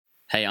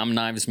Hey, I'm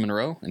Knives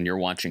Monroe, and you're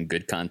watching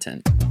Good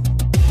Content.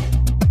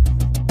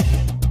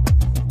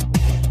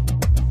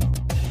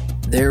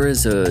 There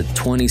is a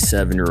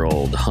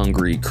 27-year-old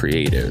hungry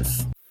creative,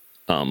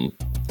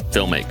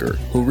 filmmaker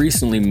who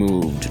recently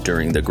moved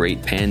during the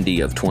Great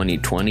Pandy of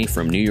 2020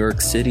 from New York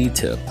City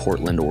to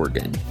Portland,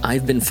 Oregon.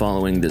 I've been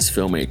following this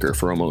filmmaker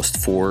for almost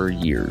 4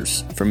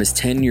 years. From his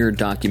tenure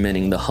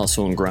documenting the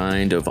hustle and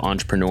grind of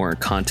entrepreneur and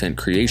content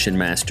creation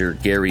master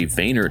Gary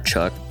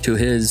Vaynerchuk to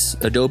his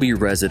Adobe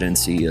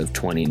residency of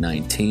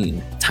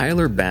 2019.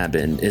 Tyler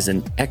Babin is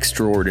an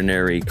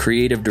extraordinary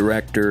creative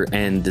director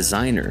and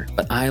designer,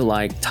 but I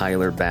like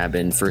Tyler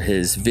Babin for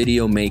his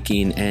video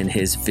making and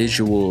his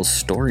visual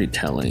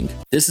storytelling.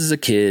 This is a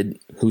kid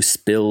who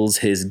spills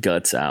his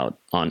guts out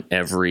on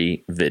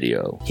every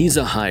video. He's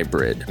a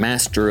hybrid,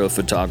 master of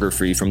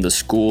photography from the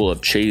school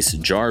of Chase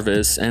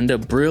Jarvis and a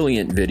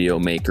brilliant video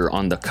maker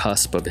on the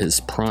cusp of his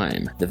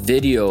prime. The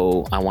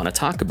video I want to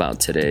talk about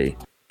today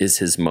is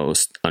his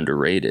most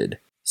underrated.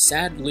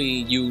 Sadly,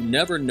 you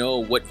never know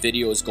what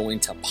video is going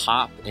to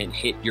pop and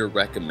hit your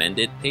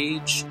recommended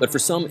page, but for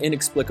some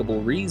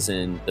inexplicable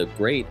reason, the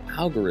great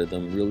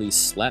algorithm really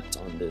slept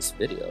on this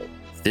video.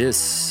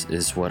 This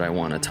is what I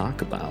want to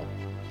talk about.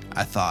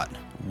 I thought,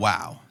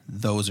 wow,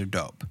 those are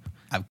dope.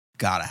 I've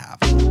gotta have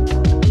them.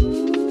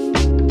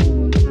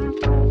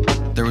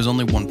 There was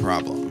only one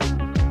problem.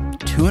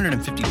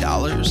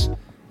 $250?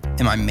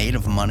 Am I made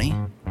of money?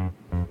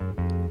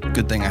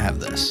 Good thing I have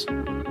this.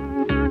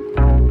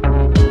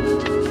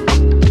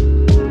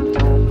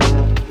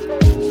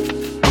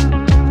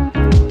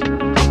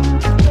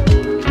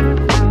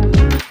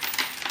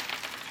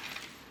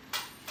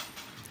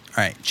 All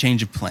right,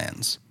 change of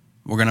plans.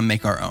 We're gonna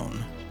make our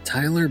own.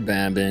 Tyler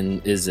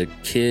Babin is a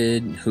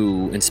kid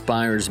who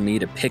inspires me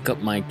to pick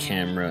up my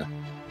camera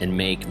and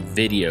make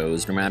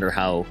videos, no matter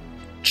how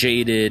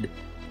jaded,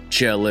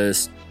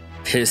 jealous,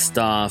 pissed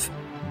off,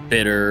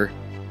 bitter,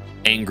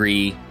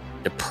 angry,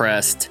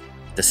 depressed,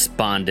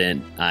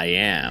 despondent I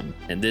am.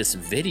 And this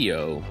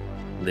video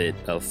lit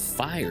a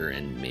fire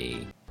in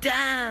me.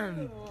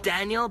 Damn!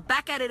 Daniel,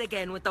 back at it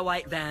again with the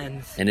white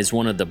vans. And is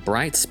one of the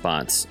bright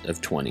spots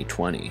of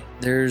 2020.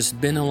 There's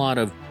been a lot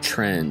of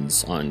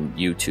trends on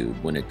YouTube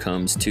when it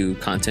comes to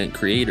content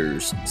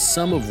creators,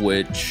 some of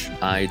which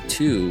I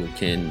too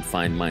can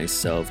find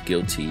myself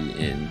guilty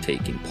in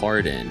taking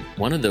part in.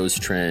 One of those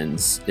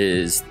trends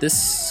is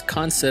this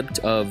concept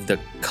of the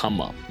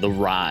come up, the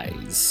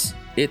rise.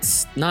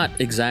 It's not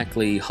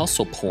exactly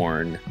hustle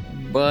porn,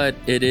 but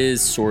it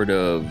is sort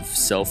of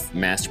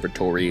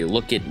self-masturbatory,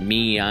 look at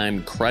me,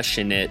 I'm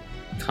crushing it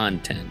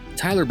content.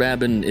 Tyler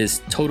Babin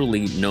is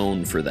totally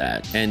known for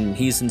that, and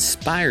he's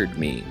inspired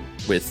me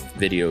with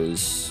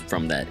videos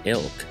from that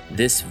ilk.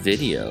 This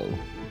video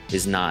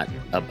is not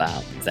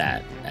about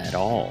that at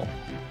all.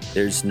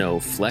 There's no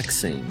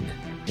flexing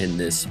in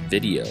this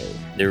video.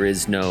 There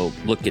is no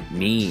look at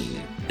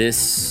me.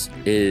 This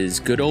is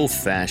good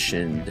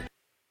old-fashioned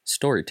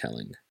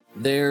storytelling.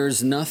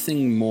 There's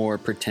nothing more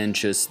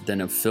pretentious than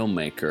a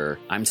filmmaker.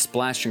 I'm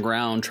splashing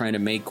around trying to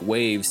make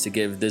waves to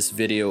give this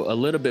video a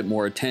little bit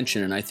more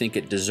attention, and I think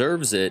it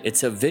deserves it.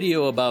 It's a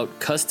video about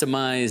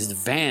customized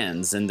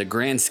vans. In the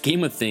grand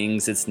scheme of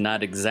things, it's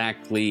not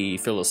exactly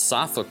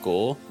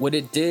philosophical. What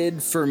it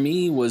did for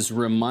me was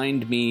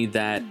remind me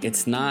that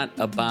it's not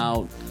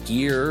about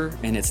gear,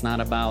 and it's not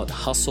about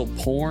hustle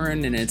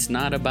porn, and it's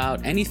not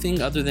about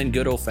anything other than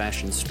good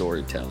old-fashioned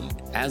storytelling.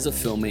 As a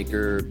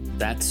filmmaker,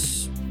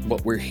 that's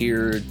what we're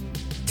here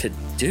to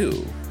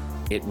do.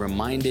 It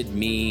reminded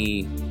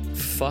me,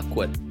 fuck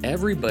what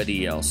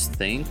everybody else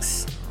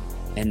thinks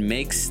and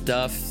make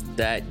stuff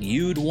that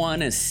you'd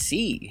want to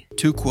see.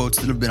 Two quotes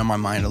that have been on my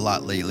mind a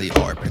lot lately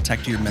are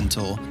protect your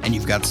mental and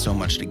you've got so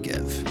much to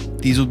give.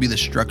 These will be the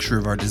structure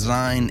of our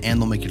design and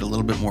they'll make it a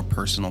little bit more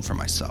personal for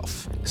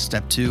myself.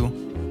 Step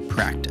 2,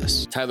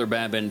 practice. Tyler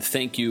Babin,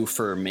 thank you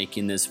for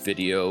making this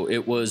video.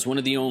 It was one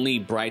of the only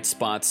bright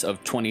spots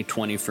of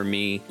 2020 for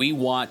me. We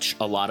watch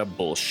a lot of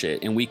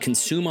bullshit and we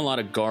consume a lot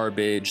of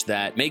garbage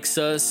that makes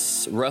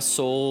us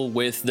wrestle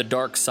with the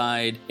dark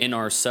side in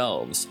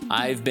ourselves.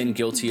 I've been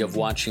guilty of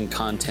watching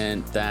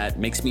content that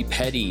makes me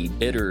petty,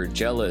 bitter,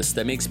 jealous,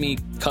 that makes me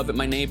covet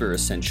my neighbor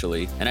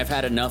essentially, and I've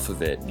had enough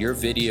of it. Your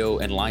video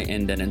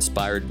enlightened and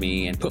inspired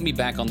me and put me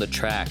back on the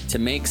track to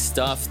make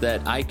stuff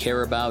that I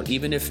care about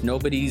even if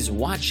nobody's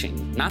watching.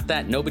 Not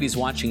that nobody's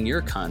watching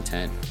your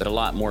content, but a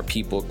lot more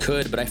people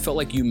could, but I felt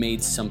like you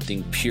made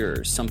something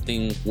pure,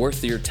 something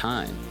worth your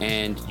time.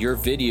 And your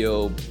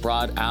video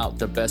brought out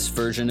the best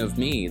version of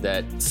me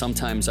that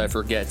sometimes I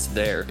forget's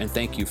there, and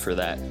thank you for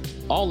that.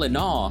 All in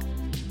all,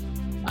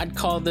 I'd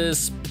call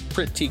this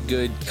pretty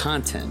good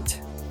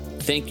content.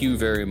 Thank you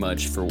very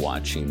much for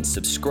watching.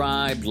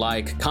 Subscribe,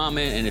 like,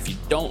 comment, and if you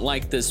don't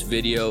like this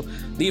video,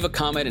 leave a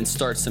comment and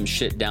start some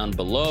shit down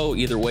below.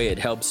 Either way, it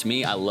helps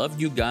me. I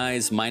love you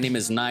guys. My name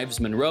is Knives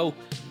Monroe.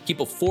 Keep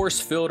a force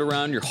field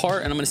around your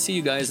heart, and I'm gonna see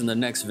you guys in the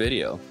next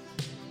video.